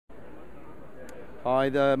Hi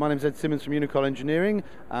there, my name is Ed Simmons from Unicol Engineering,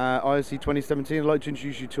 ISE 2017. I'd like to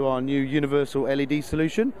introduce you to our new universal LED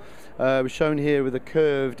solution. We're shown here with a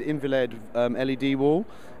curved infrared LED wall.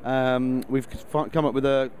 We've come up with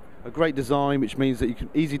a great design, which means that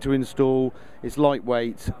easy to install, it's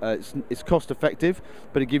lightweight, it's cost effective,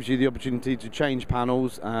 but it gives you the opportunity to change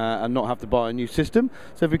panels and not have to buy a new system.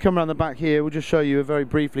 So if we come around the back here, we'll just show you very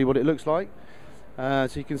briefly what it looks like.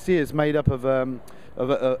 So you can see it's made up of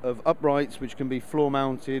uprights, which can be floor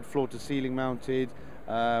mounted, floor to ceiling mounted.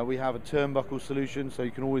 We have a turnbuckle solution, so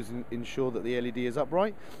you can always ensure that the LED is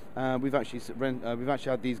upright. We've actually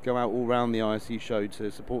had these go out all around the ISE show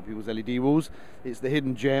to support people's LED walls. It's the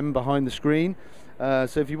hidden gem behind the screen.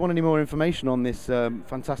 So if you want any more information on this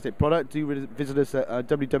fantastic product, do visit us at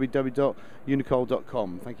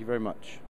www.unicol.com. Thank you very much.